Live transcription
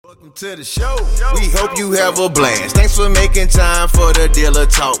Welcome to the show. We hope you have a blast. Thanks for making time for the Dealer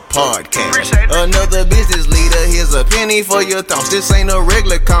Talk podcast. Another business leader, here's a penny for your thoughts. This ain't a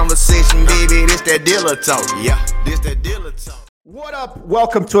regular conversation, baby. This that Dealer Talk. Yeah, this that Dealer Talk. What up?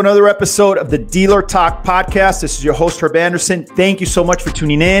 Welcome to another episode of the Dealer Talk podcast. This is your host, Herb Anderson. Thank you so much for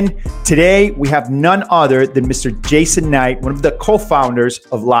tuning in. Today, we have none other than Mr. Jason Knight, one of the co-founders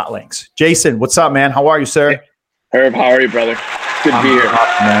of LotLinx. Jason, what's up, man? How are you, sir? Herb, how are you, brother? Good to be here.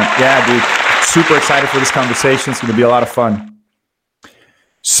 Awesome, man. Yeah, dude. Super excited for this conversation. It's going to be a lot of fun.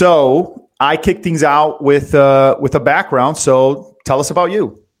 So I kicked things out with a background. So tell us about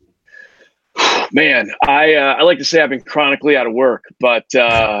you. Man, I like to say I've been chronically out of work, but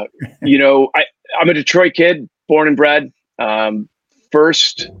I'm a Detroit kid, born and bred.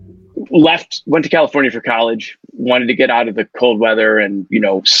 First went to California for college, wanted to get out of the cold weather, and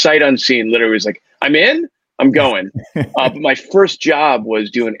sight unseen, literally was like, I'm going. But my first job was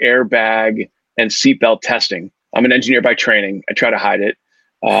doing airbag and seatbelt testing. I'm an engineer by training. I try to hide it,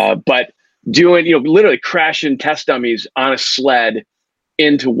 but doing literally crashing test dummies on a sled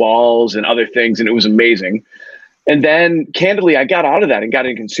into walls and other things, and it was amazing. And then candidly, I got out of that and got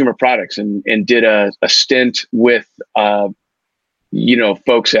into consumer products and did a stint with folks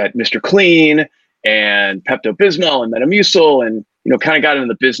at Mr. Clean and Pepto-Bismol and Metamucil, and kind of got into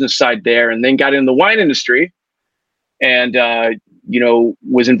the business side there, and then got in the wine industry and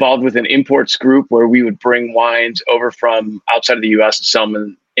was involved with an imports group where we would bring wines over from outside of the US and sell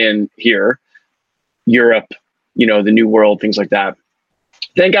them in here, Europe, the New World, things like that.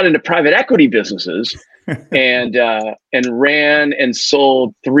 Then got into private equity businesses and ran and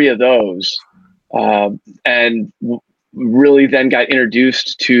sold 3 of those, and really then got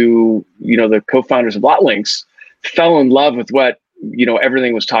introduced to the co-founders of LotLinx. Fell in love with what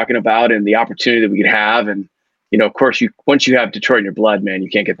everything was talking about and the opportunity that we could have, and of course, once you have Detroit in your blood, man, you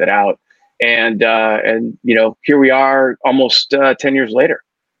can't get that out. And here we are, almost 10 years later,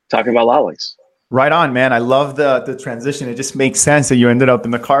 talking about LotLinx. Right on, man. I love the transition. It just makes sense that you ended up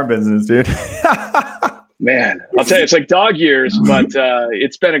in the car business, dude. Man, I'll tell you, it's like dog years, but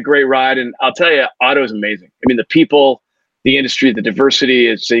it's been a great ride. And I'll tell you, auto is amazing. I mean, the people, the industry, the diversity,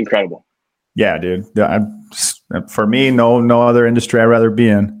 it's incredible. Yeah, dude. For me, no other industry I'd rather be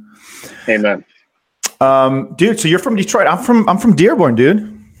in. Amen. Dude, so you're from Detroit. I'm from Dearborn,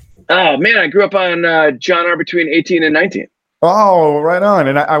 dude. Oh, man, I grew up on John R. between 18 and 19. Oh, right on.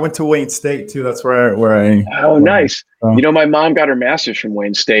 And I went to Wayne State too. That's where I. Oh, nice. My mom got her master's from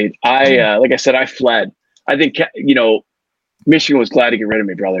Wayne State. Like I said, I fled. I think, Michigan was glad to get rid of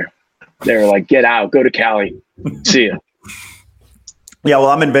me, brother. They were like, get out, go to Cali. See ya. Yeah. Well,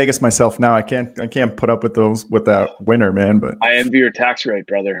 I'm in Vegas myself now. I can't put up with that winter, man, but I envy your tax rate,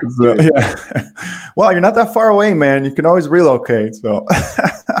 brother. So, yeah. Well, you're not that far away, man. You can always relocate. So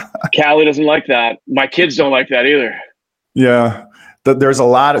Cali doesn't like that. My kids don't like that either. Yeah. There's a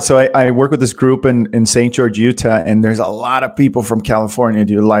lot of, so I work with this group in St. George, Utah, and there's a lot of people from California,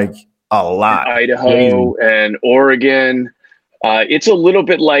 dude, like a lot. Idaho and Oregon. It's a little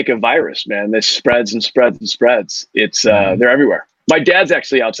bit like a virus, man. This spreads and spreads and spreads. It's they're everywhere. My dad's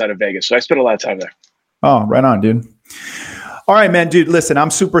actually outside of Vegas, so I spent a lot of time there. Oh, right on, dude. All right, man, dude, listen, I'm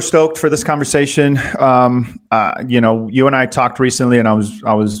super stoked for this conversation. You and I talked recently, and I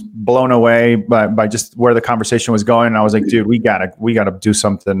was blown away by just where the conversation was going. And I was like, dude, we gotta do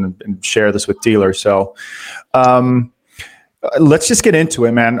something and share this with dealers. So let's just get into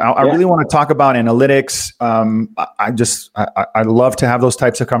it, man. I really want to talk about analytics. I love to have those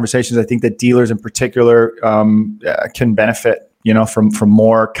types of conversations. I think that dealers in particular can benefit, from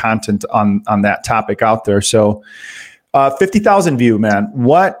more content on that topic out there. So 50,000 view, man.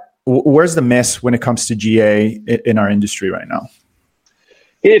 Where's the miss when it comes to GA in our industry right now?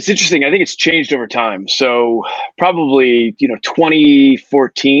 It's interesting. I think it's changed over time. So probably,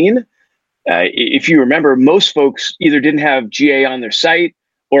 2014, if you remember, most folks either didn't have GA on their site,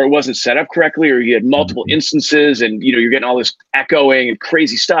 or it wasn't set up correctly, or you had multiple instances and, you're getting all this echoing and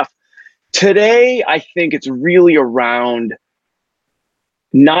crazy stuff. Today, I think it's really around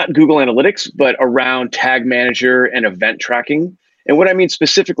not Google Analytics, but around Tag Manager and event tracking. And what I mean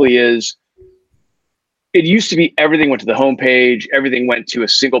specifically is, it used to be everything went to the homepage, everything went to a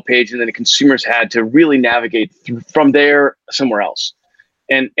single page, and then the consumers had to really navigate from there somewhere else.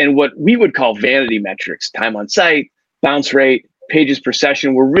 And what we would call vanity metrics, time on site, bounce rate, pages per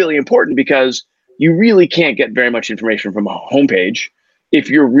session, were really important, because you really can't get very much information from a homepage if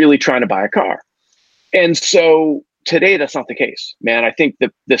you're really trying to buy a car. And so today, that's not the case, man. I think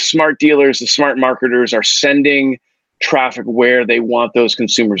the smart dealers, the smart marketers are sending traffic where they want those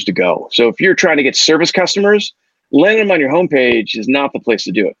consumers to go. So if you're trying to get service customers, landing them on your homepage is not the place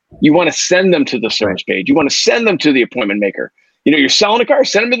to do it. You want to send them to the service page. You want to send them to the appointment maker. You're selling a car,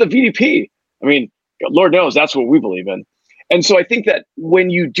 send them to the VDP. I mean, Lord knows that's what we believe in. And so I think that when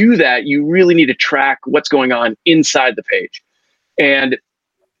you do that, you really need to track what's going on inside the page. And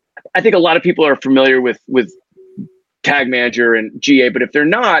I think a lot of people are familiar with Tag Manager and GA, but if they're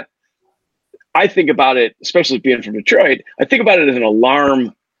not, I think about it, especially being from Detroit, I think about it as an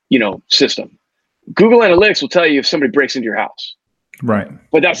alarm, system. Google Analytics will tell you if somebody breaks into your house. Right.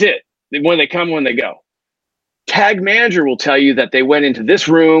 But that's it. When they come, when they go. Tag Manager will tell you that they went into this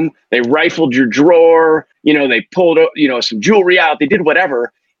room, they rifled your drawer, they pulled, some jewelry out, they did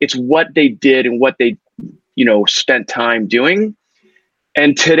whatever. It's what they did and what they, spent time doing.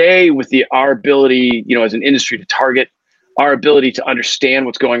 And today with our ability, as an industry to target, our ability to understand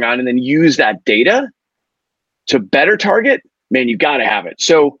what's going on and then use that data to better target, man, you got to have it.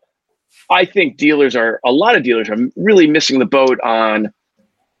 So I think a lot of dealers are really missing the boat on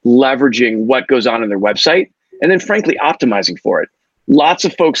leveraging what goes on their website and then frankly optimizing for it. Lots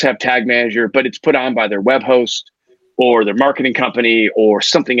of folks have Tag Manager, but it's put on by their web host or their marketing company or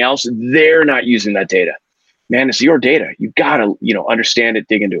something else. They're not using that data. Man, it's your data. You got to, understand it,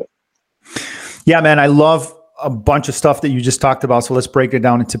 dig into it. Yeah, man, I love a bunch of stuff that you just talked about. So let's break it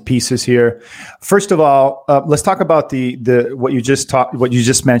down into pieces here. First of all, let's talk about what you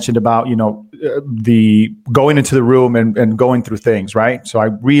just mentioned about, the going into the room and going through things, right? So I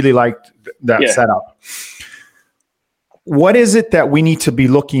really liked that setup. What is it that we need to be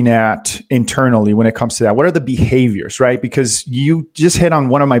looking at internally when it comes to that? What are the behaviors, right? Because you just hit on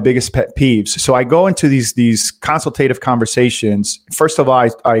one of my biggest pet peeves. So I go into these consultative conversations. First of all,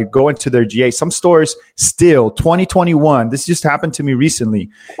 I go into their GA. Some stores still, 2021, this just happened to me recently,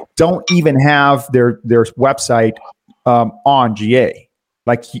 don't even have their website on GA.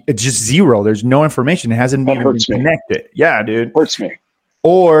 Like it's just zero. There's no information. It hasn't even been connected. Yeah, dude. Hurts me.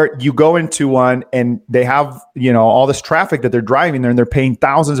 Or you go into one and they have, all this traffic that they're driving there and they're paying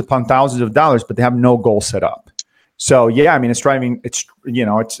thousands upon thousands of dollars, but they have no goal set up. So yeah, I mean, it's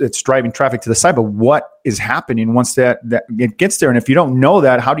driving traffic to the site, but what is happening once that it gets there? And if you don't know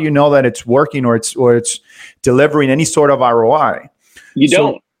that, how do you know that it's working or it's delivering any sort of ROI? You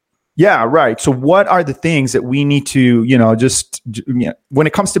don't. Yeah, right. So what are the things that we need to, when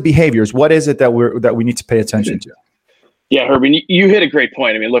it comes to behaviors, what is it that we need to pay attention to? Yeah, Herbie, you hit a great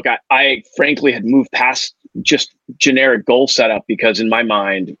point. I mean, look, I frankly had moved past just generic goal setup because in my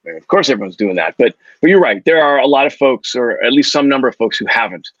mind, of course, everyone's doing that. But you're right. There are a lot of folks, or at least some number of folks who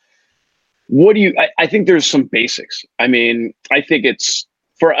haven't. I think there's some basics. I mean, I think it's,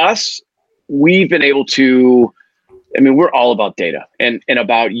 for us, we've been able to, we're all about data and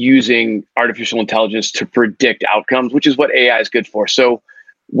about using artificial intelligence to predict outcomes, which is what AI is good for. So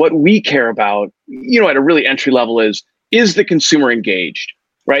what we care about, at a really entry level is the consumer engaged,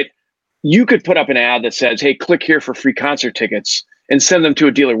 right? You could put up an ad that says, hey, click here for free concert tickets and send them to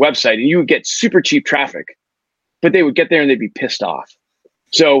a dealer website and you would get super cheap traffic, but they would get there and they'd be pissed off.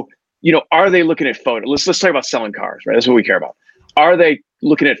 So, are they looking at photos? Let's talk about selling cars, right? That's what we care about. Are they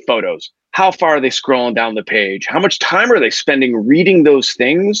looking at photos? How far are they scrolling down the page? How much time are they spending reading those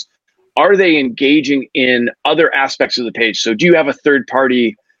things? Are they engaging in other aspects of the page? So do you have a third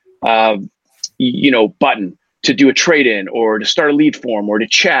party, button to do a trade-in or to start a lead form or to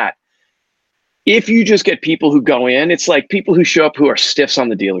chat? If you just get people who go in, it's like people who show up who are stiffs on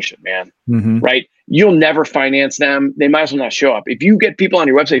the dealership, man, right? You'll never finance them. They might as well not show up. If you get people on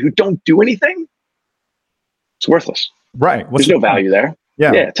your website who don't do anything, it's worthless. Right. There's no value there.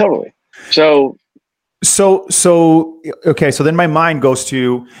 Yeah, totally. So okay. So then my mind goes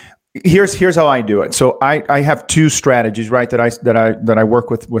to, here's how I do it. So I have two strategies, right, that I work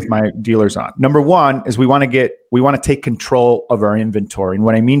with my dealers on. Number one is we want to take control of our inventory. And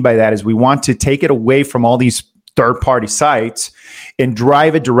what I mean by that is we want to take it away from all these third-party sites and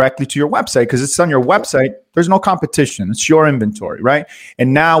drive it directly to your website, because it's on your website. There's no competition. It's your inventory, right?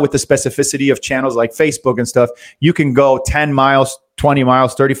 And now with the specificity of channels like Facebook and stuff, you can go 10 miles, 20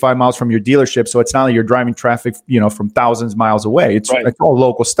 miles, 35 miles from your dealership. So it's not like you're driving traffic, from thousands of miles away. It's all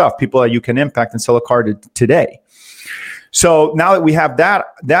local stuff, people that you can impact and sell a car to today. So now that we have that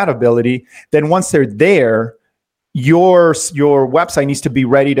ability, then once they're there, your website needs to be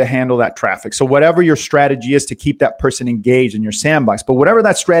ready to handle that traffic. So whatever your strategy is to keep that person engaged in your sandbox, but whatever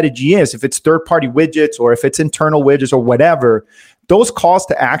that strategy is, if it's third-party widgets or if it's internal widgets or whatever, those calls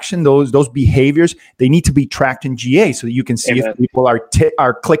to action, those behaviors, they need to be tracked in GA so that you can see if people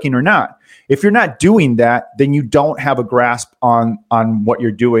are clicking or not. If you're not doing that, then you don't have a grasp on what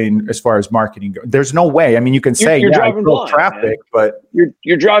you're doing as far as marketing goes. There's no way. You can say, you're driving blind, traffic, man. But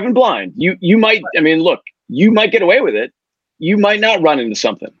you're driving blind. You might, look, you might get away with it. You might not run into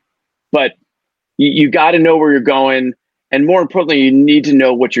something, but you got to know where you're going. And more importantly, you need to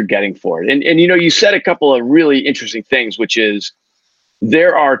know what you're getting for it. And you said a couple of really interesting things, which is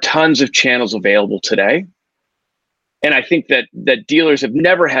there are tons of channels available today. And I think that dealers have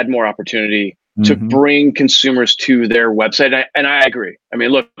never had more opportunity to bring consumers to their website. And I agree. I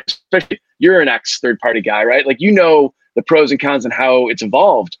mean, look, especially you're an ex-third-party guy, right? Like, the pros and cons and how it's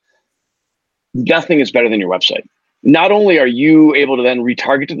evolved. Nothing is better than your website. Not only are you able to then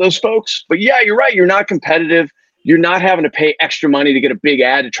retarget to those folks, but yeah, you're right. You're not competitive. You're not having to pay extra money to get a big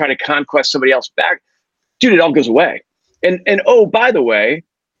ad to try to conquest somebody else back. Dude, it all goes away. And oh, by the way,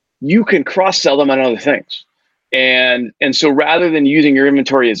 you can cross-sell them on other things. And so rather than using your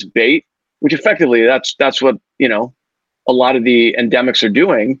inventory as bait, which effectively that's what, a lot of the endemics are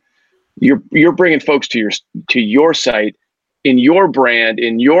doing, you're bringing folks to your site, in your brand,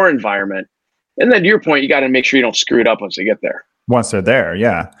 in your environment. And then to your point, you got to make sure you don't screw it up once they get there. Once they're there,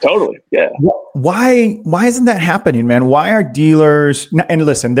 yeah. Totally, yeah. Why isn't that happening, man? Why are dealers, and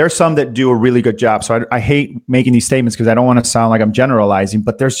listen, there's some that do a really good job. So I hate making these statements because I don't want to sound like I'm generalizing,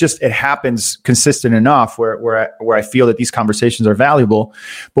 but it happens consistent enough where I feel that these conversations are valuable.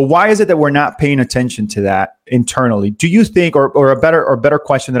 But why is it that we're not paying attention to that internally? Do you think, or a better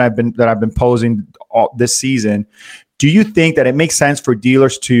question that I've been posing this season, do you think that it makes sense for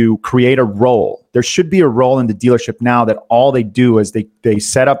dealers to create a role? There should be a role in the dealership now that all they do is they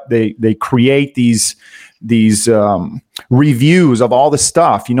set up, they create these reviews of all the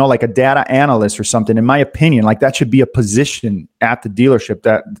stuff, like a data analyst or something. In my opinion, like that should be a position at the dealership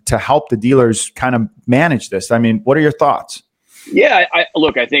that to help the dealers kind of manage this. I mean, what are your thoughts? Yeah,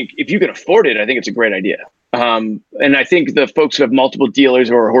 I think if you can afford it, I think it's a great idea. And I think the folks who have multiple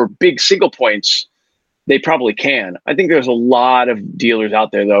dealers or big single points, they probably can. I think there's a lot of dealers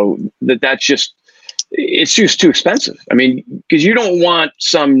out there, though, it's just too expensive. I mean, because you don't want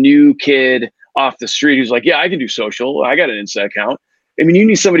some new kid off the street who's like, yeah, I can do social. I got an Insta account. I mean, you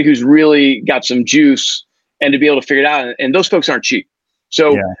need somebody who's really got some juice and to be able to figure it out. And those folks aren't cheap.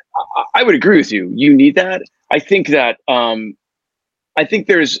 So yeah. I would agree with you. You need that. I think that I think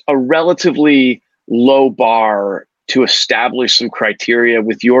there's a relatively low bar to establish some criteria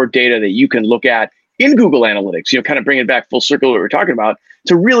with your data that you can look at in Google Analytics, kind of bring it back full circle to what we're talking about,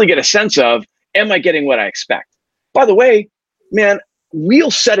 to really get a sense of, am I getting what I expect? By the way, man, we'll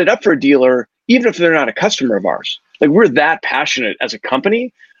set it up for a dealer, even if they're not a customer of ours. Like, we're that passionate as a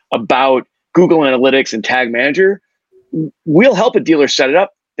company about Google Analytics and Tag Manager. We'll help a dealer set it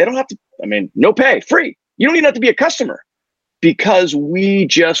up. They don't have to, no pay, free. You don't even have to be a customer, because we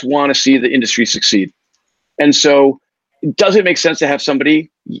just want to see the industry succeed. And so does it make sense to have somebody?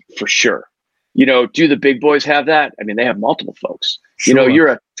 For sure. Do the big boys have that? They have multiple folks. Sure. You're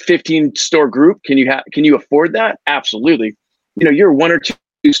a 15 store group. Can you afford that? Absolutely. You're one or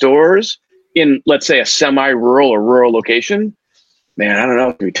two stores in, let's say, a semi-rural or rural location. Man, I don't know.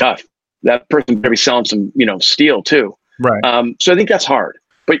 It's gonna be tough. That person better be selling some, steel too. Right. So I think that's hard,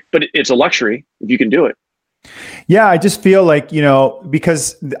 but it's a luxury if you can do it. Yeah, I just feel like,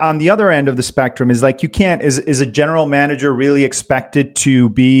 because on the other end of the spectrum is like, you can't, is a general manager really expected to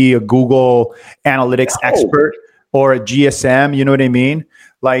be a Google Analytics expert or a GSM? You know what I mean?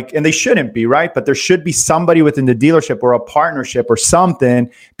 Like, and they shouldn't be, right? But there should be somebody within the dealership or a partnership or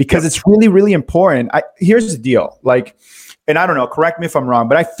something, because it's really, really important. Here's the deal. Like, and I don't know, correct me if I'm wrong,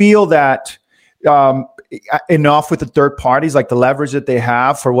 but I feel that enough with the third parties, like the leverage that they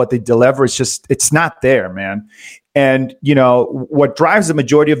have for what they deliver, it's not there, man. And what drives the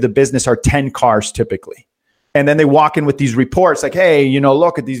majority of the business are 10 cars typically. And then they walk in with these reports like, hey,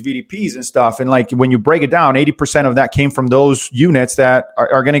 look at these VDPs and stuff. And like, when you break it down, 80% of that came from those units that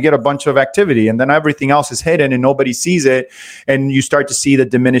are going to get a bunch of activity. And then everything else is hidden and nobody sees it. And you start to see the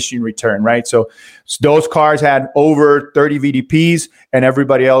diminishing return, right? So those cars had over 30 VDPs, and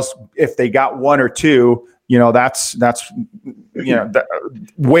everybody else, if they got one or two, that's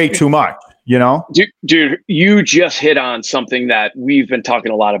way too much. Dude, you just hit on something that we've been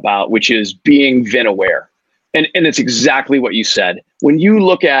talking a lot about, which is being VIN aware. And it's exactly what you said. When you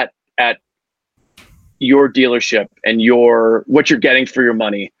look at your dealership and what you're getting for your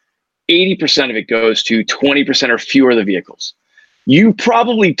money, 80% of it goes to 20% or fewer of the vehicles. You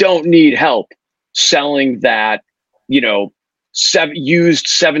probably don't need help selling that, used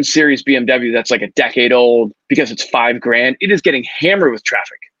 7 Series BMW that's like a decade old because it's $5,000. It is getting hammered with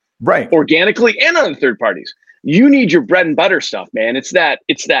traffic, right? Organically and on the third parties. You need your bread and butter stuff, man. It's that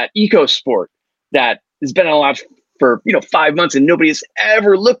eco sport that has been on a lot for 5 months and nobody has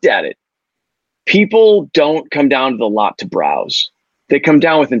ever looked at it. People don't come down to the lot to browse. They come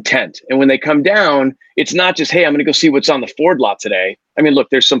down with intent. And when they come down, it's not just, hey, I'm going to go see what's on the Ford lot today. I mean, look,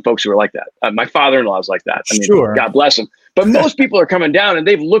 there's some folks who are like that. My father-in-law is like that. I mean, sure. God bless him. But most people are coming down and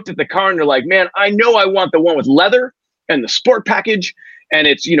they've looked at the car and they're like, man, I know I want the one with leather and the sport package and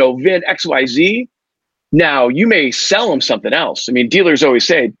it's, VIN XYZ. Now, you may sell them something else. I mean, dealers always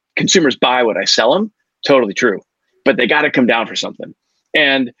say consumers buy what I sell them. Totally true. But they got to come down for something.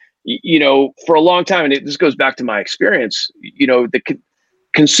 And, for a long time, and this goes back to my experience, the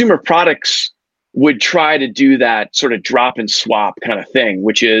consumer products would try to do that sort of drop and swap kind of thing,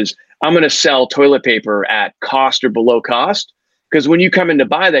 which is I'm going to sell toilet paper at cost or below cost. Because when you come in to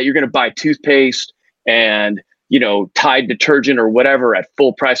buy that, you're going to buy toothpaste and, Tide detergent or whatever at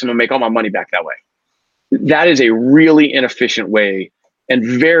full price. I'm going to make all my money back that way. That is a really inefficient way and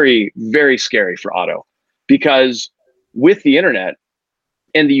very, very scary for auto, because with the internet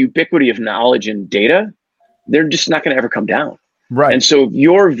and the ubiquity of knowledge and data, they're just not going to ever come down. Right. And so if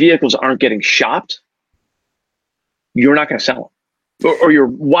your vehicles aren't getting shopped, you're not going to sell them, or you're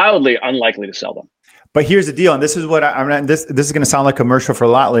wildly unlikely to sell them. But here's the deal, and this is what this is going to sound like a commercial for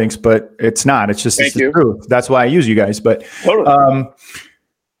LotLinks, but it's not. It's just the truth. That's why I use you guys. But totally.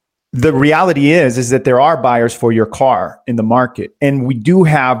 The reality is that there are buyers for your car in the market, and we do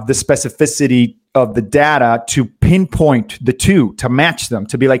have the specificity of the data to pinpoint the two, to match them,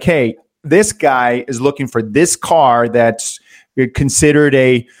 to be like, hey, this guy is looking for this car that's considered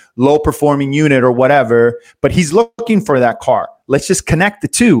a low performing unit or whatever, but he's looking for that car. Let's just connect the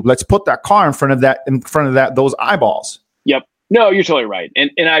two. Let's put that car in front of that, those eyeballs. Yep. No, you're totally right.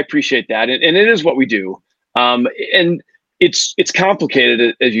 And I appreciate that. And it is what we do. And it's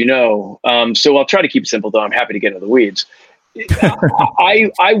complicated, as you know. So I'll try to keep it simple, though I'm happy to get into the weeds.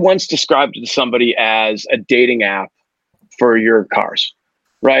 I once described it to somebody as a dating app for your cars,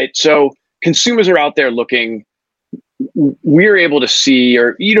 right? So consumers are out there looking. We're able to see,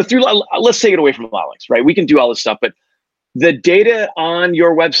 or through, let's take it away from LotLinks, right? We can do all this stuff, but the data on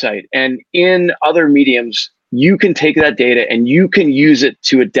your website and in other mediums, you can take that data and you can use it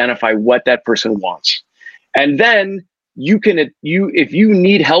to identify what that person wants, and then if you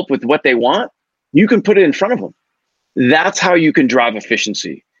need help with what they want, you can put it in front of them. That's how you can drive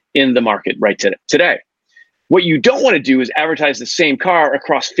efficiency in the market right today. What you don't want to do is advertise the same car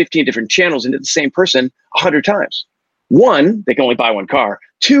across 15 different channels and to the same person 100 times. One, they can only buy one car.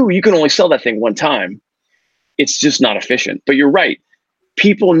 Two, you can only sell that thing one time. It's just not efficient. But you're right.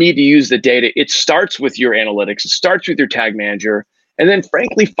 People need to use the data. It starts with your analytics. It starts with your tag manager. And then,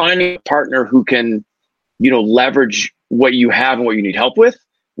 frankly, finding a partner who can, leverage what you have and what you need help with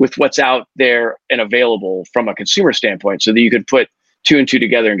what's out there and available from a consumer standpoint, so that you could put two and two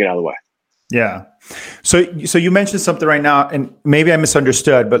together and get out of the way. Yeah. So you mentioned something right now, and maybe I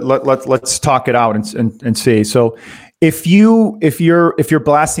misunderstood, but let's talk it out and see. So if you're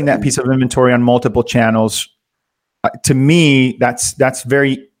blasting that piece of inventory on multiple channels, to me, that's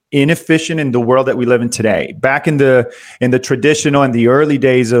very inefficient in the world that we live in today. Back in the traditional and the early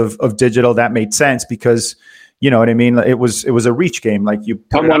days of digital, that made sense because, you know what I mean? It was a reach game. Like you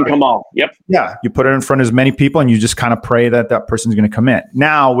come one, come all. Yep. Yeah. You put it in front of as many people and you just kind of pray that person's going to come in.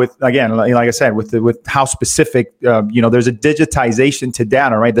 Now with, again, like I said, with how specific, there's a digitization to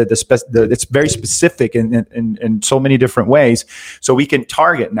data, right? It's very specific in so many different ways. So we can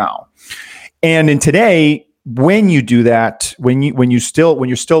target now. And in today, when you do that, when you're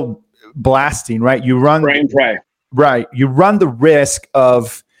still blasting, right? You run brain pray. Right. You run the risk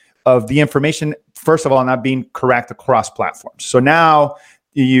of the information, first of all, not being correct across platforms. So now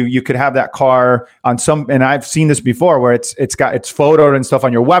you could have that car on and I've seen this before where it's photoed and stuff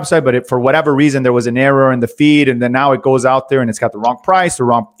on your website, but for whatever reason, there was an error in the feed. And then now it goes out there and it's got the wrong price, the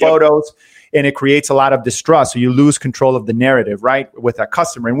wrong photos, and it creates a lot of distrust. So you lose control of the narrative, right? With that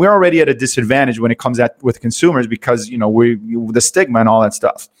customer. And we're already at a disadvantage when it comes with consumers because, the stigma and all that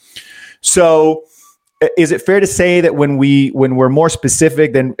stuff. So is it fair to say that when we're more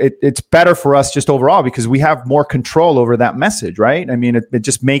specific, then it's better for us just overall because we have more control over that message, right? I mean, it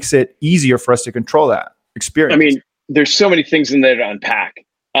just makes it easier for us to control that experience. I mean, there's so many things in there to unpack.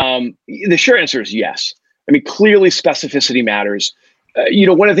 The short answer is yes. I mean, clearly specificity matters.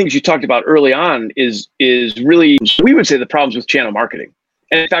 One of the things you talked about early on is really, we would say, the problems with channel marketing.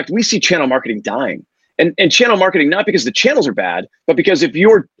 And in fact, we see channel marketing dying. And channel marketing, not because the channels are bad, but because if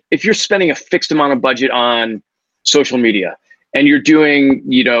you're spending a fixed amount of budget on social media and you're doing,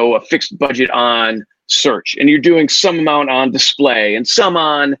 a fixed budget on search and you're doing some amount on display and some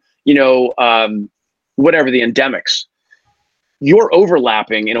on, whatever the endemics, you're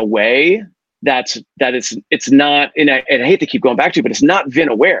overlapping in a way it's not, and I hate to keep going back to it, but it's not VIN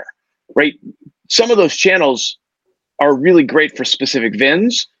aware, right? Some of those channels are really great for specific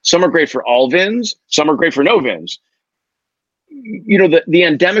VINs. Some are great for all VINs. Some are great for no VINs. You know, the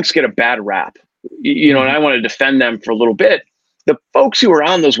endemics get a bad rap, you know, and I want to defend them for a little bit. The folks who are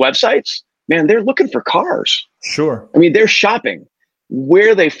on those websites, man, they're looking for cars. Sure. I mean, they're shopping.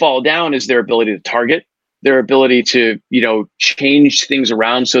 Where they fall down is their ability to target, their ability to, you know, change things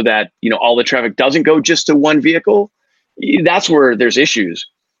around so that, you know, all the traffic doesn't go just to one vehicle. That's where there's issues.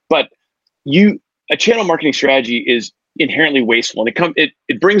 But a channel marketing strategy is inherently wasteful. And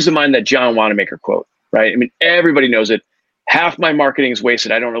it brings to mind that John Wanamaker quote, right? I mean, everybody knows it. Half my marketing is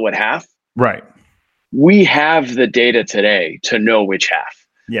wasted. I don't know what half. Right. We have the data today to know which half.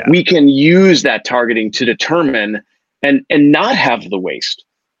 Yeah. We can use that targeting to determine and not have the waste.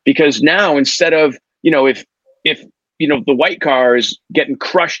 Because now, instead of, you know, if you know, the white car is getting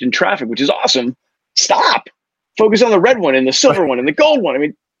crushed in traffic, which is awesome, stop. Focus on the red one and the silver one and the gold one. I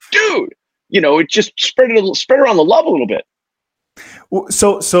mean, dude, you know, it just spread around the love a little bit.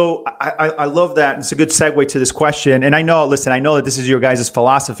 So I love that. It's a good segue to this question. And I know that this is your guys'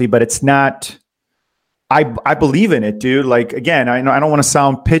 philosophy, but it's not, I believe in it, dude. Like, again, I know I don't want to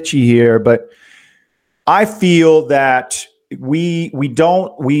sound pitchy here, but I feel that we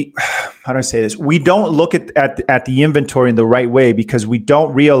don't how do I say this? We don't look at the inventory in the right way, because we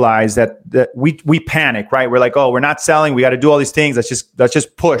don't realize that we panic, right? We're like, oh, we're not selling. We got to do all these things. Let's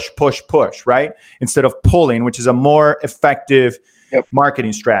just push, right? Instead of pulling, which is a more effective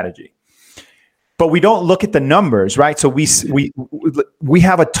marketing strategy. But we don't look at the numbers, right? So we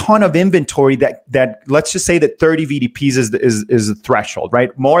have a ton of inventory that let's just say that 30 VDPs is the threshold,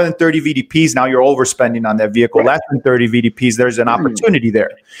 right? More than 30 VDPs, now you're overspending on that vehicle. Less than 30 VDPs, there's an opportunity there.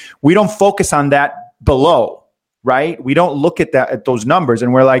 We don't focus on that below, right? We don't look at those numbers,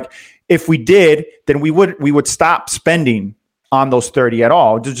 and we're like, if we did, then we would stop spending on those 30 at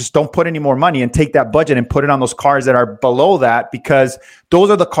all. Just don't put any more money and take that budget and put it on those cars that are below that, because those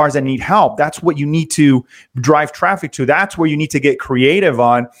are the cars that need help. That's what you need to drive traffic to. That's where you need to get creative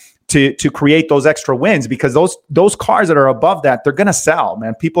on to create those extra wins, because those cars that are above that, they're going to sell,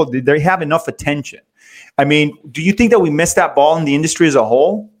 man. People, they have enough attention. I mean, do you think that we missed that ball in the industry as a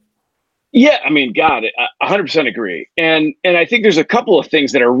whole? Yeah, I mean, God, 100% agree. And I think there's a couple of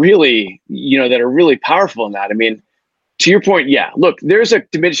things that are really, you know, that are really powerful in that. I mean, to your point, yeah, look, there's a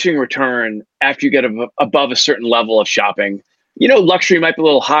diminishing return after you get above a certain level of shopping. You know, luxury might be a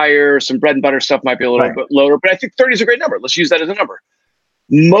little higher. Some bread and butter stuff might be a little bit lower, but I think 30 is a great number. Let's use that as a number.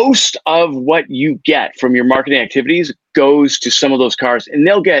 Most of what you get from your marketing activities goes to some of those cars, and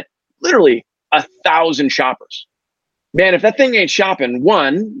they'll get literally 1,000 shoppers. Man, if that thing ain't shopping,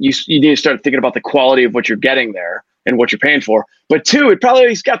 one, you need to start thinking about the quality of what you're getting there and what you're paying for. But two, it probably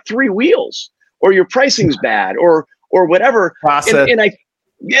has got 3 wheels, or your pricing's bad, or whatever. Well, exactly.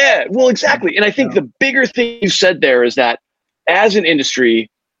 And I think the bigger thing you said there is that as an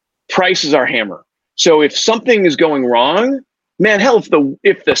industry, price is our hammer. So if something is going wrong, man, hell,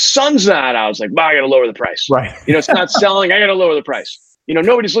 if the sun's not out, it's like, I got to lower the price. Right. You know, it's not selling. I got to lower the price. You know,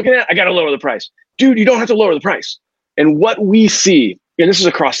 nobody's looking at it. I got to lower the price. Dude, you don't have to lower the price. And what we see, and this is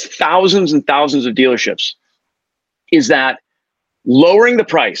across thousands and thousands of dealerships, is that lowering the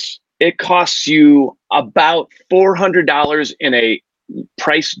price, it costs you about $400 in a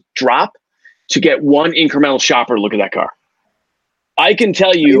price drop to get one incremental shopper to look at that car. I can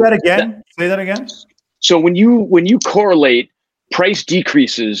tell you. Say that again. So when you correlate price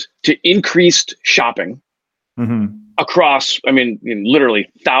decreases to increased shopping across, I mean, literally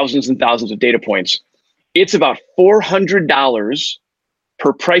thousands and thousands of data points, it's about $400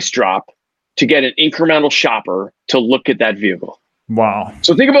 per price drop to get an incremental shopper to look at that vehicle. Wow.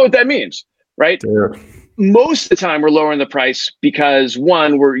 So think about what that means, right? Dude. Most of the time we're lowering the price because,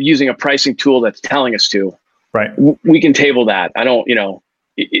 one, we're using a pricing tool that's telling us to. Right. We can table that. I don't,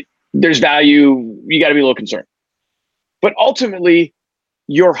 there's value. You got to be a little concerned. But ultimately,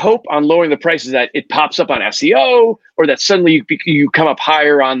 your hope on lowering the price is that it pops up on SEO, or that suddenly you come up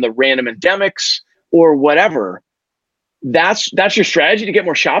higher on the random endemics or whatever. That's your strategy to get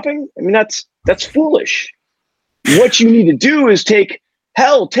more shopping? I mean, that's foolish. What you need to do is take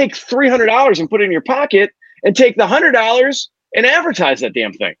 $300 and put it in your pocket, and take the $100 and advertise that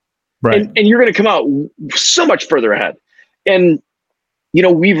damn thing. Right. And you're going to come out so much further ahead. And,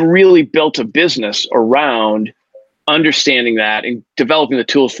 we've really built a business around understanding that and developing the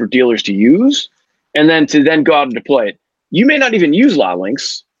tools for dealers to use, and then to go out and deploy it. You may not even use lot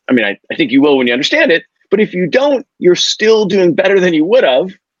links. I mean, I think you will when you understand it, but if you don't, you're still doing better than you would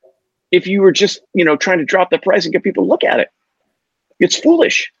have if you were just, trying to drop the price and get people to look at it. It's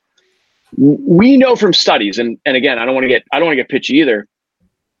foolish. We know from studies, and again, I don't want to get pitchy either.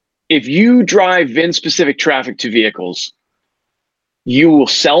 if you drive VIN specific traffic to vehicles, you will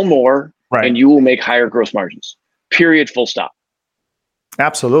sell more and you will make higher gross margins. Period. Full stop.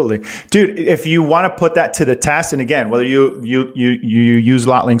 Absolutely, dude. If you want to put that to the test, and again, whether you use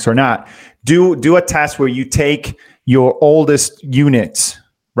LotLinks or not, do a test where you take your oldest units,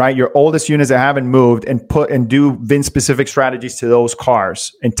 right? Your oldest units that haven't moved, and do VIN specific strategies to those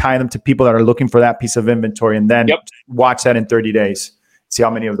cars and tie them to people that are looking for that piece of inventory, and then watch that in 30 days. See how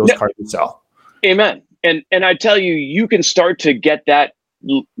many of those cars you sell. Amen. And I tell you, you can start to get that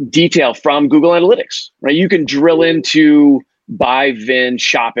detail from Google Analytics, right? You can drill into by VIN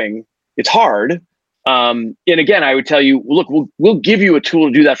shopping. It's hard. And again, I would tell you, look, we'll give you a tool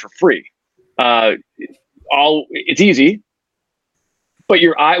to do that for free. It's easy, but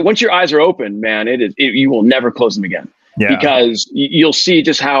once your eyes are open, man, you will never close them again, because you'll see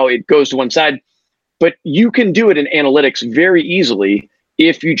just how it goes to one side. But you can do it in analytics very easily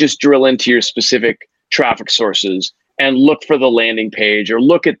if you just drill into your specific traffic sources and look for the landing page or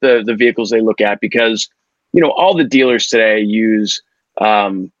look at the vehicles they look at, because all the dealers today use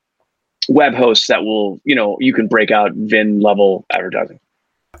web hosts that will, you can break out VIN level advertising.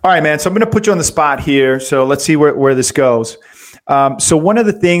 All right, man. So I'm going to put you on the spot here. So let's see where this goes. So one of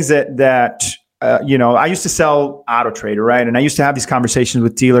the things that I used to sell AutoTrader, right? And I used to have these conversations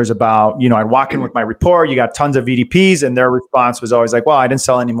with dealers about, I'd walk in with my report, you got tons of VDPs, and their response was always like, well, I didn't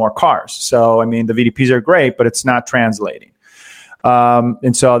sell any more cars. So, I mean, the VDPs are great, but it's not translating.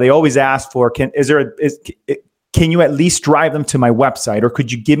 And so they always ask for, can you at least drive them to my website, or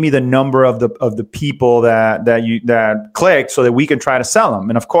could you give me the number of the people that clicked so that we can try to sell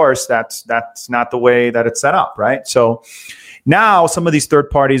them? And of course, that's not the way that it's set up, right? So now some of these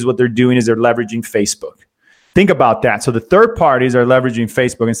third parties, what they're doing is they're leveraging Facebook. Think about that. So the third parties are leveraging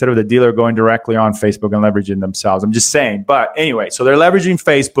Facebook instead of the dealer going directly on Facebook and leveraging themselves. I'm just saying. But anyway, so they're leveraging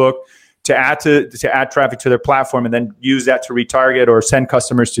Facebook to add traffic to their platform and then use that to retarget or send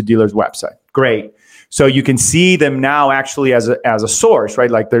customers to dealers' website. Great. So you can see them now actually as a source,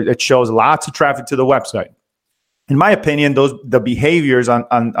 right? Like it shows lots of traffic to the website. In my opinion, the behaviors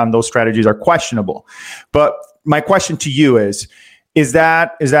on those strategies are questionable. But my question to you is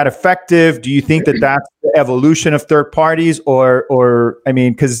that effective? Do you think that that's the evolution of third parties, or I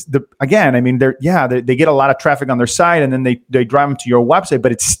mean, because they get a lot of traffic on their site and then they drive them to your website,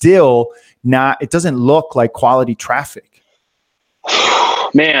 but it's still not. It doesn't look like quality traffic.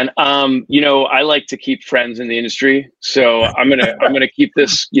 Man, I like to keep friends in the industry, so I'm gonna keep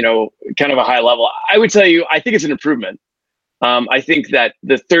this, kind of a high level. I would tell you, I think it's an improvement. I think that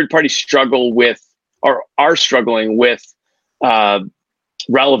the third parties struggle with, or are struggling with,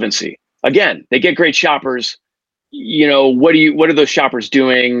 relevancy. Again, they get great shoppers. What are those shoppers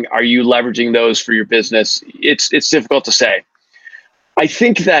doing? Are you leveraging those for your business? It's difficult to say. I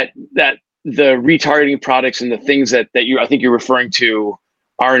think that the retargeting products and the things that I think you're referring to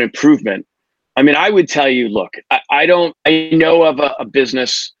are an improvement. I mean, I would tell you, look, I know of a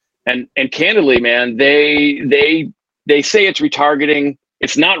business, and candidly, man, they say it's retargeting.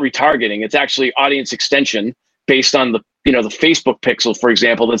 It's not retargeting. It's actually audience extension based on the Facebook pixel, for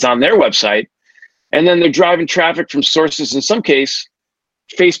example, that's on their website. And then they're driving traffic from sources, in some case,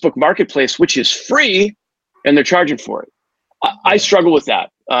 Facebook Marketplace, which is free, and they're charging for it. I struggle with that.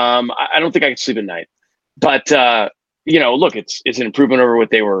 I don't think I can sleep at night. But, look, it's an improvement over what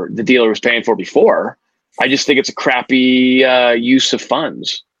the dealer was paying for before. I just think it's a crappy use of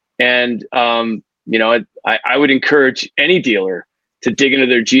funds. And, I would encourage any dealer to dig into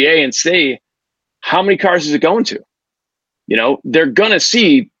their GA and say, how many cars is it going to? They're going to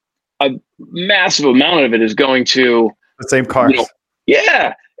see a massive amount of it is going to the same cars.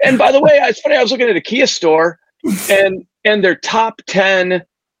 Yeah. And by the way, it's funny, I was looking at a Kia store and their top 10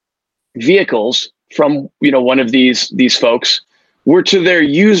 vehicles from, one of these folks were to their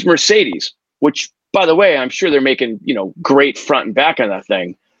used Mercedes, which, by the way, I'm sure they're making, great front and back on that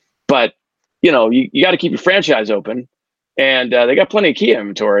thing. But, you got to keep your franchise open, and they got plenty of Kia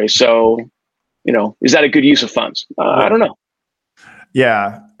inventory. So, is that a good use of funds? I don't know.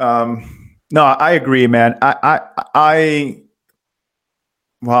 Yeah. No, I agree, man. I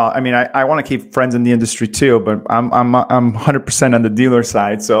want to keep friends in the industry too, but I'm 100% on the dealer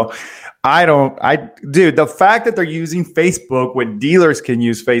side. So dude, the fact that they're using Facebook when dealers can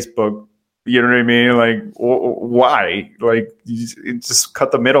use Facebook, you know what I mean? Like, why? Like, you just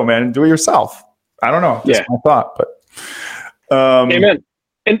cut the middleman and do it yourself. I don't know. That's my thought, but. Amen.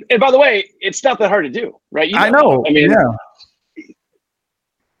 And by the way, it's not that hard to do, right? I know. I mean, yeah.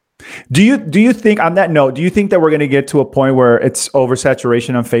 Do you think, on that note, do you think that we're going to get to a point where it's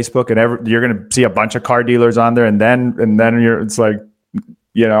oversaturation on Facebook and you're going to see a bunch of car dealers on there, and then it's like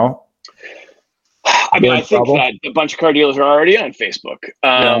you know? I mean, I think that a bunch of car dealers are already on Facebook.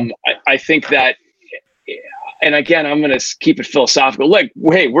 I think that, and again, I'm going to keep it philosophical. Like,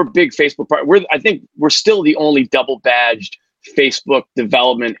 hey, we're big Facebook partner. I think we're still the only double badged Facebook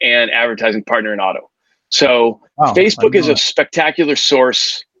development and advertising partner in auto. So Facebook is a spectacular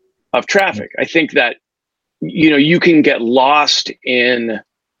source of traffic. I think that, you can get lost in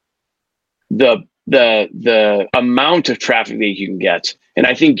the amount of traffic that you can get. And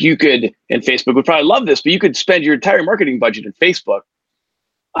I think you could, and Facebook would probably love this, but you could spend your entire marketing budget in Facebook.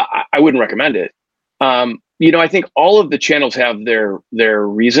 I wouldn't recommend it. I think all of the channels have their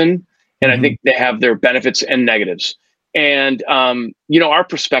reason, and I think they have their benefits and negatives. And, our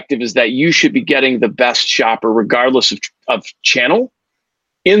perspective is that you should be getting the best shopper regardless of channel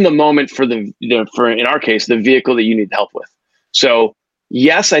in the moment for in our case, the vehicle that you need help with. So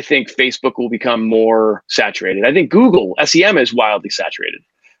yes, I think Facebook will become more saturated. I think Google SEM is wildly saturated.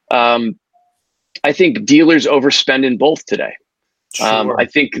 I think dealers overspend in both today. Sure. I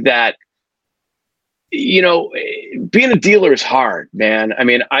think that, being a dealer is hard, man. I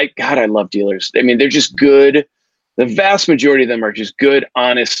mean, I love dealers. I mean, they're just good. The vast majority of them are just good,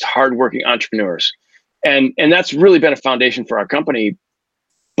 honest, hardworking entrepreneurs. And that's really been a foundation for our company.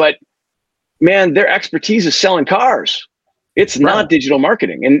 But man, their expertise is selling cars. It's not digital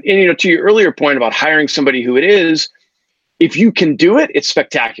marketing. And to your earlier point about hiring somebody who it is, if you can do it, it's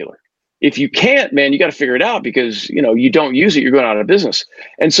spectacular. If you can't, man, you got to figure it out because, you don't use it, you're going out of business.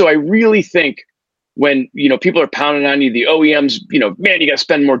 And so I really think when, people are pounding on you, the OEMs, man, you got to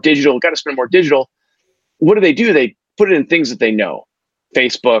spend more digital, What do? They put it in things that they know.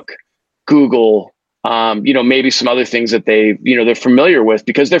 Facebook, Google, maybe some other things that they're familiar with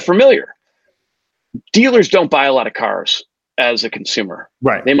because they're familiar. Dealers don't buy a lot of cars as a consumer.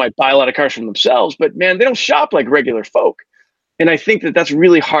 Right. They might buy a lot of cars from themselves, but man, they don't shop like regular folk. And I think that that's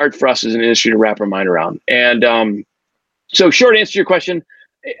really hard for us as an industry to wrap our mind around. And so short answer to your question,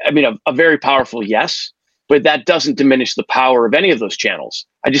 I mean, a very powerful yes, but that doesn't diminish the power of any of those channels.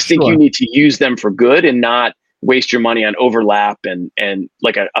 I just think you need to use them for good and not waste your money on overlap and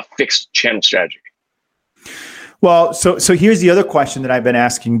like a fixed channel strategy. Well, so here's the other question that I've been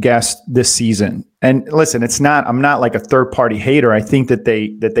asking guests this season. And listen, I'm not like a third party hater. I think that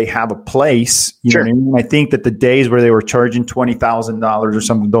they have a place. You know what I mean? I think that the days where they were charging $20,000 or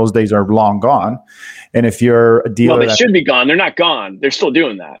something, those days are long gone. And if you're a dealer, well, they should be gone. They're not gone. They're still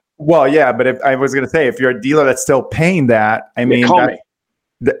doing that. Well, yeah, but I was going to say, if you're a dealer that's still paying that, I mean,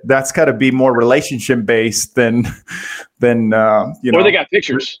 that's got to be more relationship based than or they got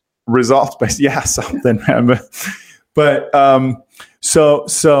pictures. Results based, yeah, something. But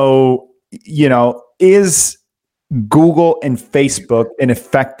so is Google and Facebook an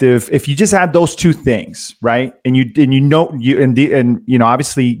effective? If you just add those two things, right? And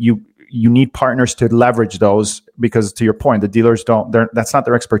obviously you need partners to leverage those because, to your point, the dealers that's not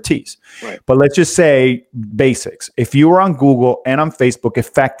their expertise. Right. But let's just say basics. If you were on Google and on Facebook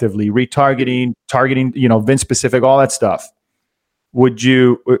effectively, retargeting, targeting, VIN specific, all that stuff, would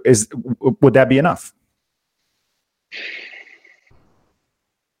that be enough?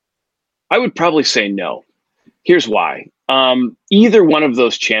 I would probably say no. Here's why. Either one of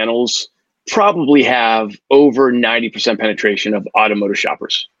those channels probably have over 90% penetration of automotive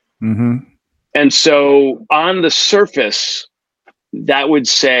shoppers. Mm-hmm. And so on the surface, that would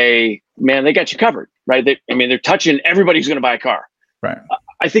say, man, they got you covered, right? They're touching everybody who's going to buy a car. Right.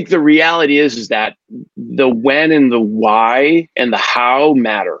 I think the reality is that the when and the why and the how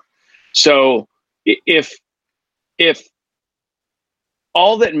matter. So if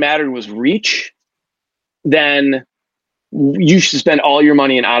all that mattered was reach, then you should spend all your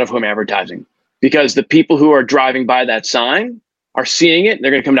money in out-of-home advertising because the people who are driving by that sign are seeing it and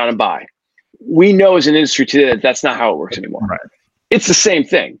they're going to come down and buy. We know as an industry today that that's not how it works anymore. Right. It's the same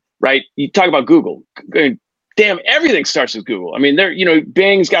thing, right? You talk about Google. Damn, everything starts with Google. I mean,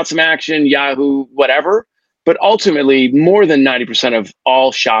 Bing's got some action, Yahoo, whatever. But ultimately, more than 90% of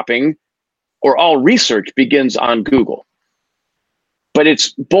all shopping or all research begins on Google. But it's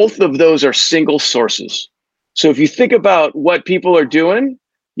both of those are single sources. So if you think about what people are doing,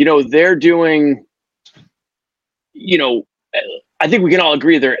 they're doing, I think we can all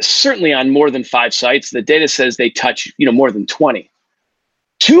agree they're certainly on more than 5 sites. The data says they touch, more than 20.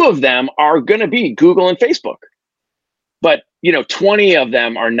 2 of them are going to be Google and Facebook, but 20 of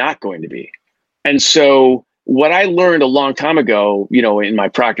them are not going to be. And so what I learned a long time ago, in my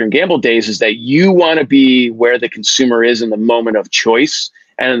Procter & Gamble days is that you want to be where the consumer is in the moment of choice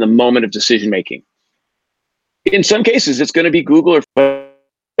and in the moment of decision making. In some cases, it's going to be Google or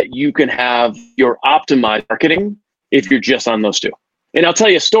you can have your optimized marketing if you're just on those 2. And I'll tell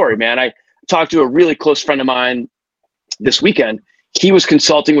you a story, man. I talked to a really close friend of mine this weekend. He was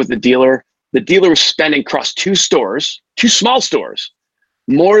consulting with the dealer. The dealer was spending across two small stores,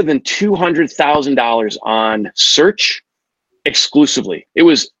 more than $200,000 on search exclusively. It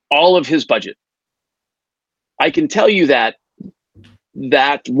was all of his budget. I can tell you that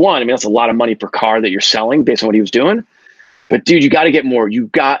one, I mean, that's a lot of money per car that you're selling based on what he was doing. But dude, you got to get more. You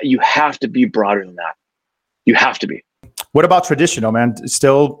have to be broader than that. You have to be. What about traditional, man?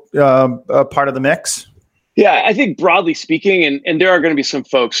 Still a part of the mix? Yeah, I think broadly speaking, and there are going to be some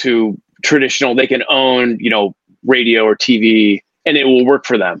folks who traditional, they can own, radio or TV and it will work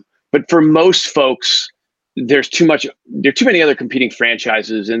for them. But for most folks, there are too many other competing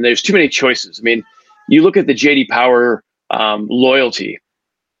franchises and there's too many choices. I mean, you look at the JD Power loyalty,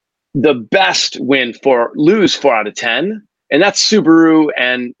 the best lose 4 out of 10. And that's Subaru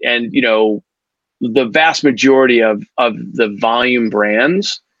and the vast majority of the volume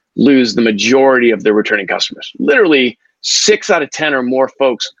brands lose the majority of their returning customers. Literally 6 out of 10 or more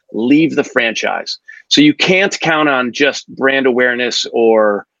folks leave the franchise. So you can't count on just brand awareness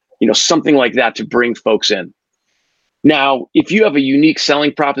or, something like that to bring folks in. Now, if you have a unique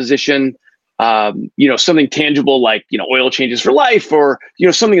selling proposition, something tangible like, oil changes for life or,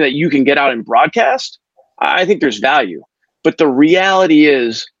 something that you can get out and broadcast, I think there's value. But the reality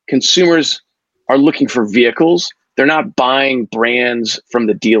is consumers are looking for vehicles. They're not buying brands from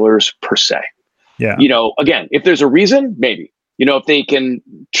the dealers per se. Yeah. Again, if there's a reason, maybe, if they can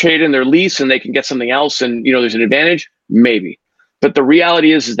trade in their lease and they can get something else and, there's an advantage, maybe. But the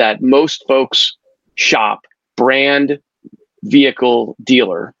reality is that most folks shop brand, vehicle,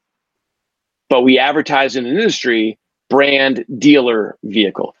 dealer, but we advertise in an industry, brand, dealer,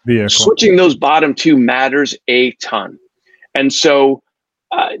 vehicle. Switching those bottom two matters a ton. And so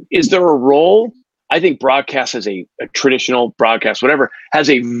is there a role? I think broadcast as a traditional broadcast, whatever, has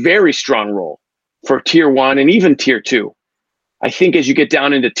a very strong role for tier 1 and even tier 2. I think as you get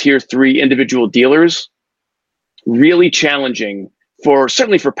down into tier 3 individual dealers, really challenging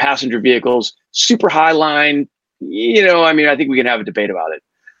certainly for passenger vehicles, super high line, I think we can have a debate about it.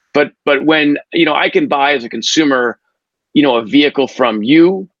 But when, I can buy as a consumer, a vehicle from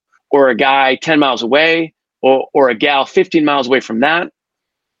you or a guy 10 miles away or a gal 15 miles away from that,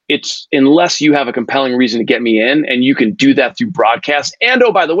 it's unless you have a compelling reason to get me in and you can do that through broadcast. And,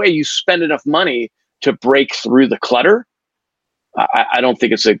 oh, by the way, you spend enough money to break through the clutter. I don't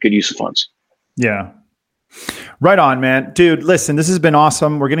think it's a good use of funds. Yeah. Right on, man. Dude, listen, this has been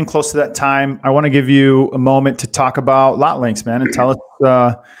awesome. We're getting close to that time. I want to give you a moment to talk about LotLinks, man, and tell us,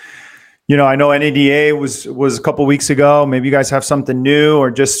 I know NADA was a couple weeks ago. Maybe you guys have something new or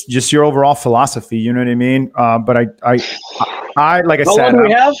just your overall philosophy. You know what I mean? But I like I How said, long do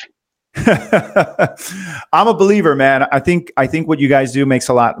we have? I'm a believer, man. I think what you guys do makes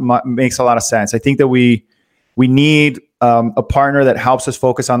a lot of sense. I think that we need a partner that helps us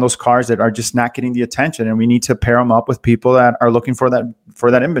focus on those cars that are just not getting the attention, and we need to pair them up with people that are looking for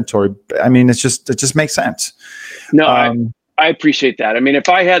that inventory. I mean, it just makes sense. No, I appreciate that. I mean, if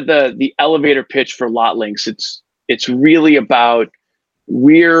I had the elevator pitch for LotLinks, it's really about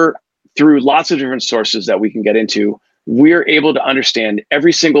we're through lots of different sources that we can get into. We're able to understand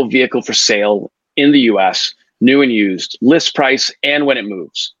every single vehicle for sale in the US, new and used, list price, and when it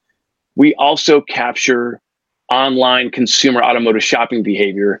moves. We also capture online consumer automotive shopping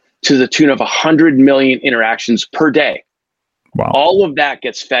behavior to the tune of 100 million interactions per day. Wow. All of that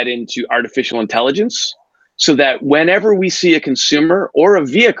gets fed into artificial intelligence so that whenever we see a consumer or a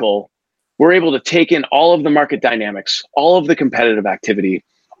vehicle, we're able to take in all of the market dynamics, all of the competitive activity,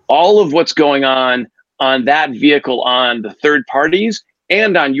 all of what's going on that vehicle on the third parties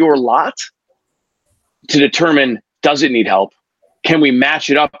and on your lot to determine, does it need help? Can we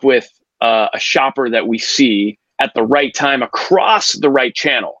match it up with a shopper that we see at the right time across the right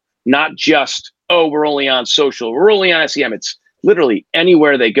channel? Not just, we're only on social, we're only on SEM. It's literally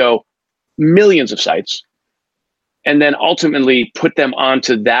anywhere they go, millions of sites. And then ultimately put them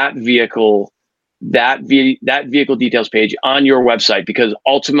onto that vehicle, that vehicle details page on your website, because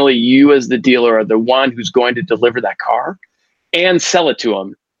ultimately you as the dealer are the one who's going to deliver that car and sell it to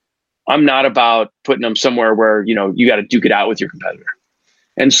them. I'm not about putting them somewhere where, you got to duke it out with your competitor.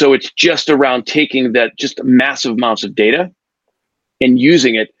 And so it's just around taking that just massive amounts of data and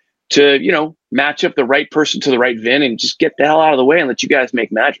using it to, match up the right person to the right VIN and just get the hell out of the way and let you guys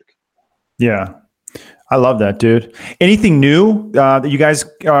make magic. Yeah. I love that, dude. Anything new that you guys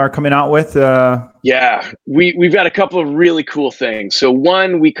are coming out with? Yeah, we've got a couple of really cool things. So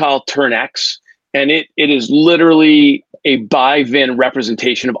one we call TurnX, and it is literally a by VIN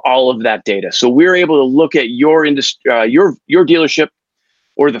representation of all of that data. So we're able to look at your industry, your dealership,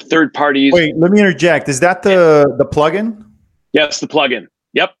 or the third parties. Wait, let me interject. Is that the plugin? Yes, the plugin.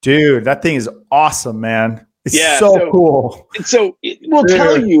 Yep. Dude, that thing is awesome, man. It's cool. So it will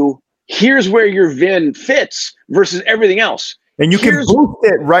tell you, here's where your VIN fits versus everything else. And you can boost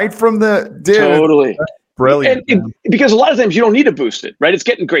it right from the Totally. Brilliant. Because a lot of times you don't need to boost it, right? It's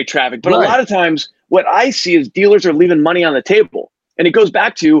getting great traffic. But a lot of times what I see is dealers are leaving money on the table. And it goes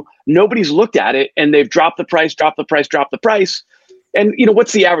back to nobody's looked at it and they've dropped the price. And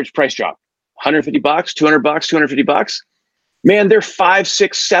what's the average price drop? $150, $200, $250. Man, they're $500,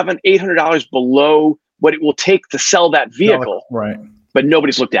 $600, $700, $800 below what it will take to sell that vehicle. Right. But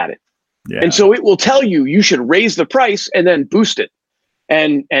nobody's looked at it. Yeah. And so it will tell you should raise the price and then boost it.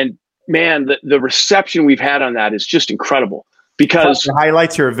 And man, the reception we've had on that is just incredible because it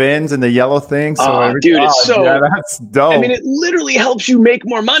highlights your VINs and the yellow thing. So that's dope. I mean, it literally helps you make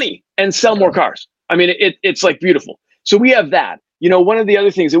more money and sell more cars. I mean, it's like beautiful. So we have that. One of the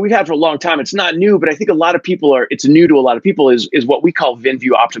other things that we've had for a long time, it's not new, but I think it's new to a lot of people is what we call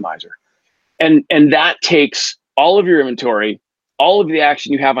VinView Optimizer. And that takes all of your inventory, all of the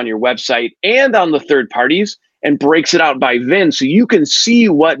action you have on your website and on the third parties, and breaks it out by VIN so you can see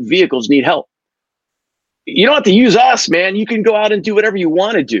what vehicles need help. You don't have to use us, man. You can go out and do whatever you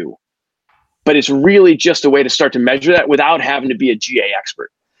want to do. But it's really just a way to start to measure that without having to be a GA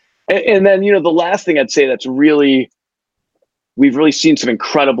expert. And then, the last thing I'd say we've really seen some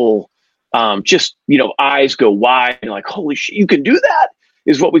incredible, eyes go wide and like, holy shit, you can do that,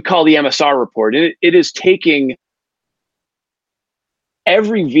 is what we call the MSR report. And it is taking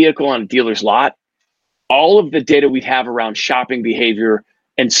every vehicle on a dealer's lot, all of the data we have around shopping behavior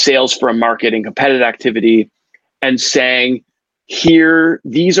and sales for a market and competitive activity, and saying,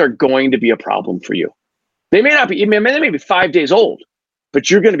 these are going to be a problem for you. They may be 5 days old, but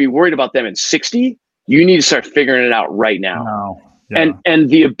you're going to be worried about them in 60. You need to start figuring it out right now. Wow. Yeah. And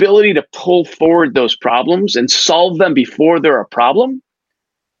the ability to pull forward those problems and solve them before they're a problem.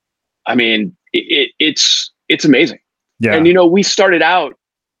 I mean, it's amazing. Yeah. And, we started out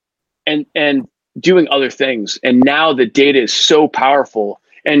and doing other things. And now the data is so powerful,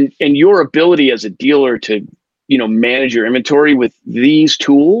 and your ability as a dealer to, manage your inventory with these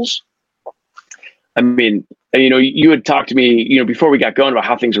tools. I mean, you had talked to me, before we got going about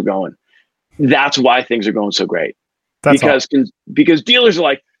how things are going. That's why things are going so great. Because dealers are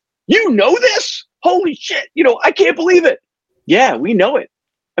like, this? Holy shit. I can't believe it. Yeah, we know it.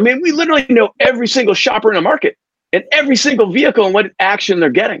 I mean, we literally know every single shopper in the market and every single vehicle and what action they're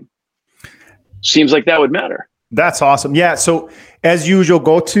getting. Seems like that would matter. That's awesome. Yeah. So as usual,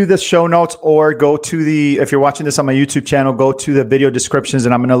 go to the show notes or go to if you're watching this on my YouTube channel, go to the video descriptions,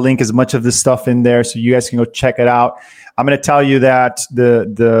 and I'm going to link as much of this stuff in there so you guys can go check it out. I'm going to tell you that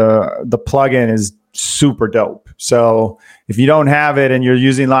the plugin is super dope. So if you don't have it and you're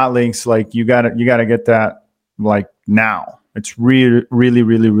using Lot Links, like you gotta get that like now. It's really, really,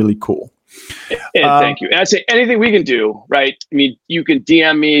 really, really cool. And thank you. And I'd say anything we can do, right? I mean, you can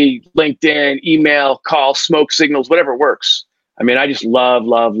DM me, LinkedIn, email, call, smoke signals, whatever works. I mean, I just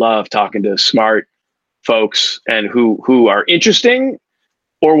love talking to smart folks and who are interesting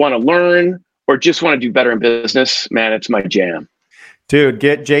or want to learn or just want to do better in business. Man, it's my jam. Dude,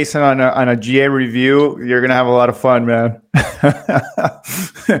 get Jason on a GA review. You're going to have a lot of fun, man.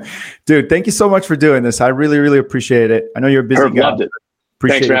 Dude, thank you so much for doing this. I really, really appreciate it. I know you're a busy guy. Loved it.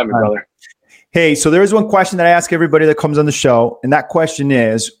 Thanks for having me, brother. Hey, so there is one question that I ask everybody that comes on the show. And that question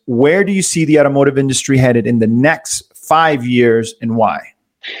is, where do you see the automotive industry headed in the next 5 years and why?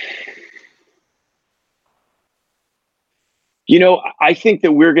 I think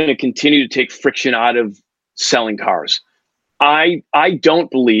that we're going to continue to take friction out of selling cars. I don't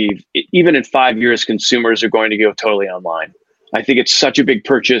believe, even in 5 years, consumers are going to go totally online. I think it's such a big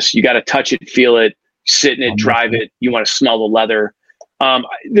purchase. You got to touch it, feel it, sit in it, drive it. You want to smell the leather.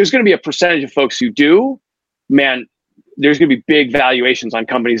 There's going to be a percentage of folks who do. Man, there's going to be big valuations on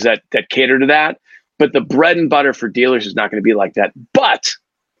companies that cater to that. But the bread and butter for dealers is not going to be like that. But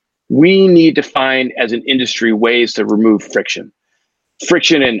we need to find, as an industry, ways to remove friction.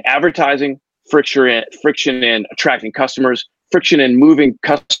 Friction in advertising, friction in attracting customers, friction in moving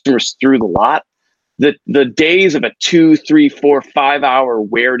customers through the lot. The days of a 2, 3, 4, 5 hour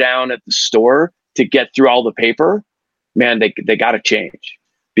wear down at the store to get through all the paper, man, they got to change.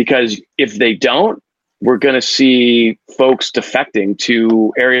 Because if they don't, we're going to see folks defecting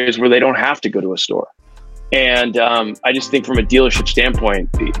to areas where they don't have to go to a store. And I just think from a dealership standpoint,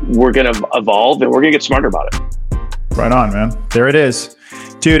 we're going to evolve and we're going to get smarter about it. Right on, man. There it is.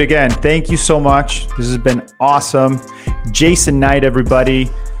 Dude, again, thank you so much. This has been awesome. Jason Knight, everybody.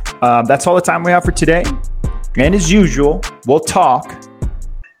 That's all the time we have for today. And as usual, we'll talk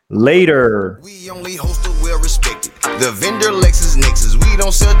later. We only host a well-respected. The vendor LexisNexis. We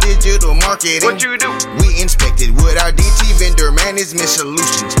don't sell digital marketing. What you do? We inspect it with our DT vendor management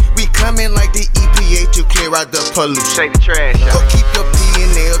solutions. We come in like the EPA to clear out the pollution. Take the trash So out. keep your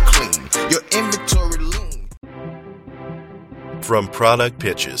P&L clean. Your inventory lean. From product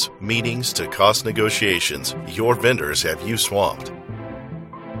pitches, meetings to cost negotiations, your vendors have you swamped.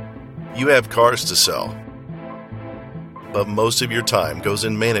 You have cars to sell, but most of your time goes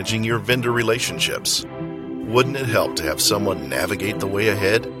in managing your vendor relationships. Wouldn't it help to have someone navigate the way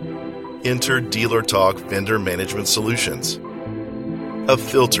ahead? Enter Dealer Talk Vendor Management Solutions. A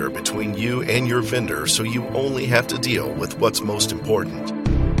filter between you and your vendor so you only have to deal with what's most important.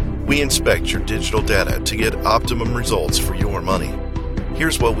 We inspect your digital data to get optimum results for your money.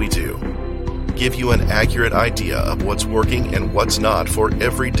 Here's what we do. Give you an accurate idea of what's working and what's not for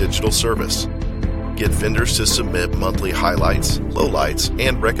every digital service. Get vendors to submit monthly highlights, lowlights,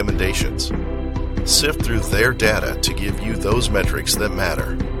 and recommendations. Sift through their data to give you those metrics that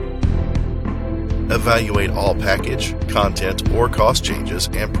matter. Evaluate all package, content, or cost changes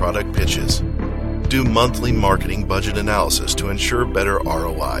and product pitches. Do monthly marketing budget analysis to ensure better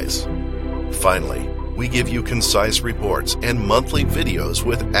ROIs. Finally, we give you concise reports and monthly videos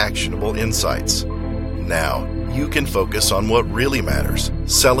with actionable insights. Now, you can focus on what really matters,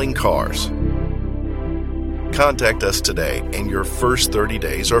 selling cars. Contact us today and your first 30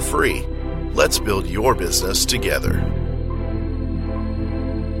 days are free. Let's build your business together.